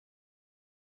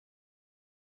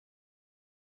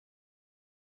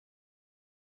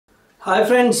Hi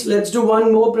friends, let's do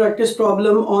one more practice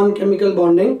problem on chemical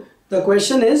bonding. The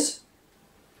question is,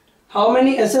 how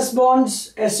many SS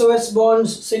bonds, SOS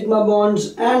bonds, sigma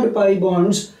bonds and pi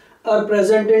bonds are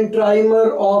present in trimer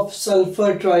of sulfur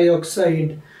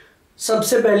trioxide?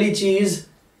 सबसे पहली चीज,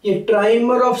 ये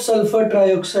trimer of sulphur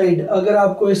trioxide, अगर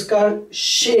आपको इसका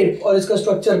shape और इसका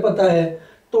structure पता है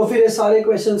तो फिर ये सारे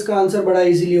क्वेश्चंस का आंसर बड़ा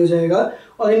इजीली हो जाएगा।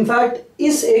 और इनफैक्ट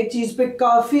इस एक चीज पे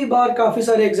काफी बार काफी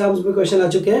सारे एग्जाम्स में क्वेश्चन आ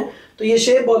चुके हैं, तो ये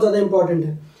शेप बहुत ज्यादा इंपॉर्टेंट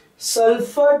है।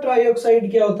 सल्फर ट्राइऑक्साइड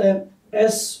क्या होता है?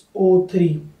 SO3,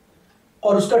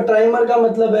 और उसका ट्राइमर का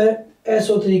मतलब है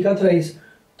SO3 का थ्राइस।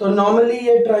 तो नॉर्मली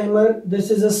ये trimer,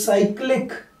 this is a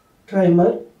cyclic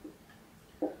trimer.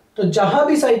 तो जहां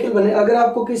भी साइकिल बने, अगर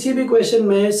आपको किसी भी क्वेश्चन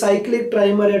में साइक्लिक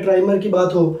ट्राइमर या ट्राइमर की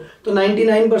बात हो तो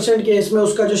 99% केस में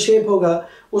उसका जो शेप होगा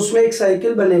उसमें एक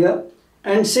साइकिल बनेगा,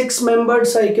 and 6 membered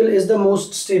cycle is the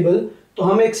most stable. तो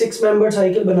हम एक 6 मेंबर्ड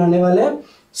साइकिल बनाने वाले हैं।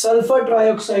 सल्फर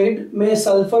ट्राइऑक्साइड में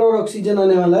सल्फर और ऑक्सीजन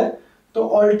आने वाला है, तो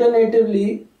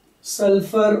alternatively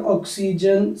sulphur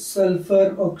oxygen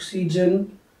sulphur oxygen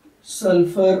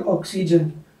sulphur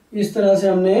oxygen, इस तरह से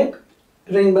हमने एक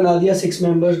रिंग बना दिया 6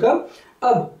 मेंबर्स का।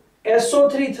 अब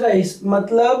SO3 थ्राइस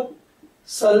मतलब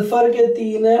सल्फर के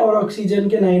 3 है और ऑक्सीजन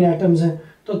के 9 एटम्स हैं,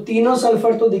 तो तीनों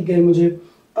सल्फर तो दिख गए मुझे।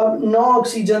 अब 9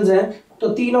 ऑक्सीजन हैं, तो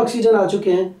 3 ऑक्सीजन आ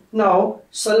चुके हैं। Now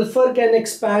sulphur can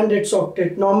expand it's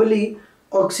octet. Normally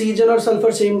oxygen और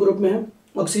सल्फर सेम ग्रुप में है,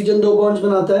 ऑक्सीजन 2 बॉन्ड्स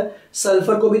बनाता है,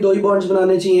 सल्फर को भी 2 ही बॉन्ड्स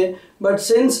बनाने चाहिए, but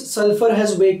since sulphur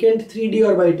has vacant 3d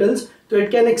orbitals तो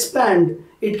it can expand,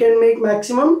 it can make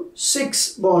maximum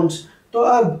 6 bonds. तो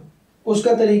अब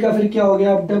उसका तरीका फिर क्या हो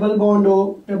गया? आप डबल बॉन्ड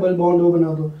हो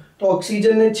बना दो। तो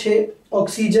ऑक्सीजन ने 6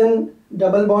 ऑक्सीजन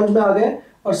डबल बॉन्ड में आ गए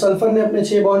और सल्फर ने अपने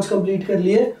 6 बॉन्ड्स कंप्लीट कर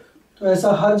लिए। तो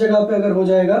ऐसा हर जगह पे अगर हो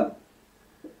जाएगा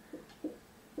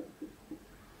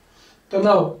तो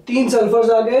नाउ 3 सल्फर्स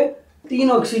आ गए,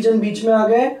 3 ऑक्सीजन बीच में आ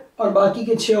गए और बाकी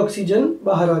के 6 ऑक्सीजन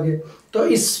बाहर आ गए। तो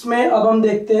इसमें अब हम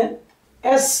देखते हैं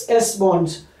SS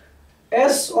बॉन्ड्स।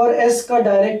 S और S का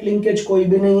डायरेक्ट लिंकेज कोई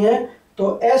भी नहीं है,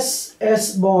 तो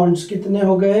SS बॉन्ड्स कितने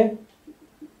हो गए?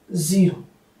 0।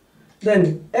 Then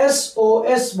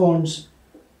SOS bonds,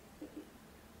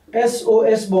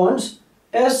 SOS bonds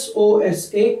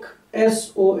SOS1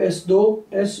 SOS2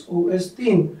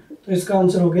 SOS3, तो इसका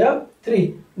आंसर हो गया 3।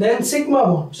 Then sigma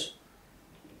bonds.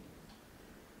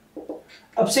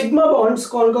 अब सिग्मा बॉन्ड्स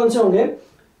कौन कौन से होंगे?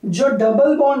 जो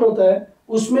डबल बॉन्ड होता है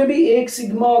उसमें भी एक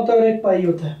सिग्मा होता है और एक पाई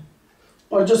होता है,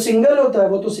 और जो सिंगल होता है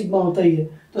वो तो सिग्मा होता ही है।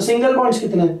 तो सिंगल बॉन्ड्स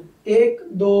कितने हैं? 1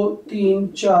 2 3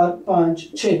 4 5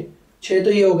 6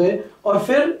 तो ये हो गए। और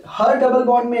फिर हर डबल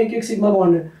बॉन्ड में एक एक सिग्मा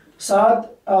बॉन्ड है, 7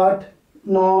 8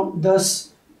 9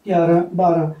 10 11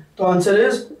 12। तो answer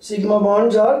is sigma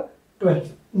bonds are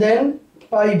 12। Than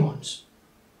pi bonds.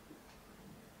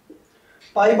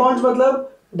 Pi bonds मतलब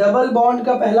डबल बॉन्ड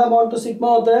का पहला बॉन्ड तो सिग्मा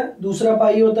होता है, दूसरा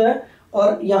पाई होता है,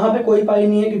 और यहाँ पे कोई पाई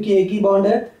नहीं है क्योंकि एक ही बॉन्ड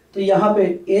है। तो यहाँ पे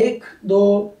 1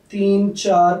 2 3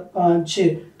 4 5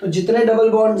 6, तो जितने डबल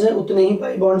बॉन्ड्स हैं उतने ही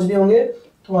पाई बॉन्ड्स भी होंगे,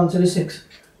 तो आंसर इज 6।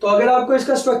 तो अगर आपको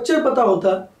इसका स्ट्रक्चर पता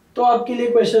होता तो आपके लिए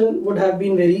question would have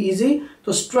been very easy.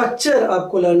 तो स्ट्रक्चर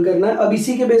आपको लर्न करना है। अब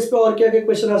इसी के बेस पे और क्या क्या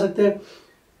क्वेश्चन आ सकते हैं?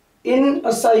 इन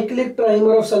a cyclic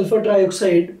trimer of sulphur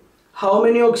trioxide, how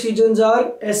many oxygens are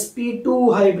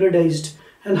sp2 hybridised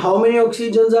and how many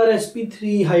oxygens are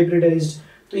sp3 hybridised?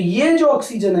 तो ये जो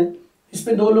ऑक्सीजन है इस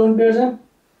पे 2 लोन पेयर्स हैं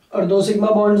और 2 सिग्मा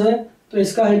बॉन्ड्स हैं, तो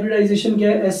इसका हाइब्रिडाइजेशन क्या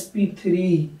है?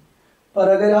 sp3। पर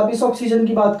अगर आप इस ऑक्सीजन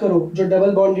की बात करो जो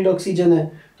डबल बॉन्डेड ऑक्सीजन है,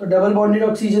 तो डबल बॉन्डेड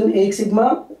ऑक्सीजन 1 सिग्मा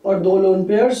और 2 लोन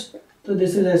पेयर्स, तो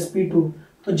दिस इज sp2।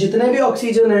 तो जितने भी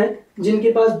ऑक्सीजन हैं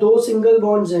जिनके पास 2 सिंगल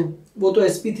बॉन्ड्स हैं वो तो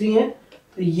sp3 हैं।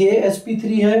 तो ये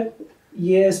sp3 है,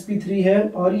 ये sp3 है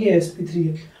और ये sp3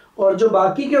 है। और जो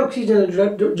बाकी के ऑक्सीजन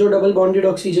जो डबल बॉन्डेड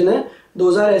ऑक्सीजन है,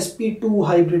 those are sp2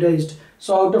 hybridised.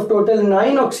 So out of total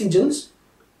 9 oxygens,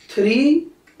 3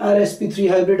 are sp3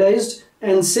 hybridized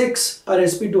and 6 are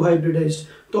sp2 hybridized।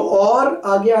 तो और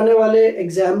आगे आने वाले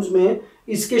एग्जाम्स में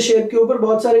इसके शेप के ऊपर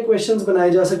बहुत सारे क्वेश्चंस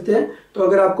बनाए जा सकते हैं। तो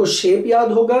अगर आपको शेप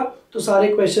याद होगा तो सारे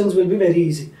questions will be very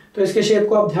easy. तो इसके शेप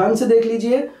को आप ध्यान से देख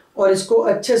लीजिए और इसको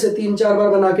अच्छे से 3-4 बार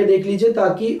बना के देख लीजिए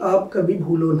ताकि आप कभी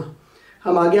भूलो ना।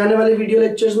 हम आगे आने वाले वीडियो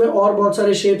लेक्चर्स में और बहुत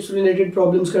सारे शेप्स रिलेटेड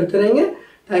प्रॉब्लम्स करते रहेंगे।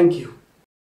 Thank you.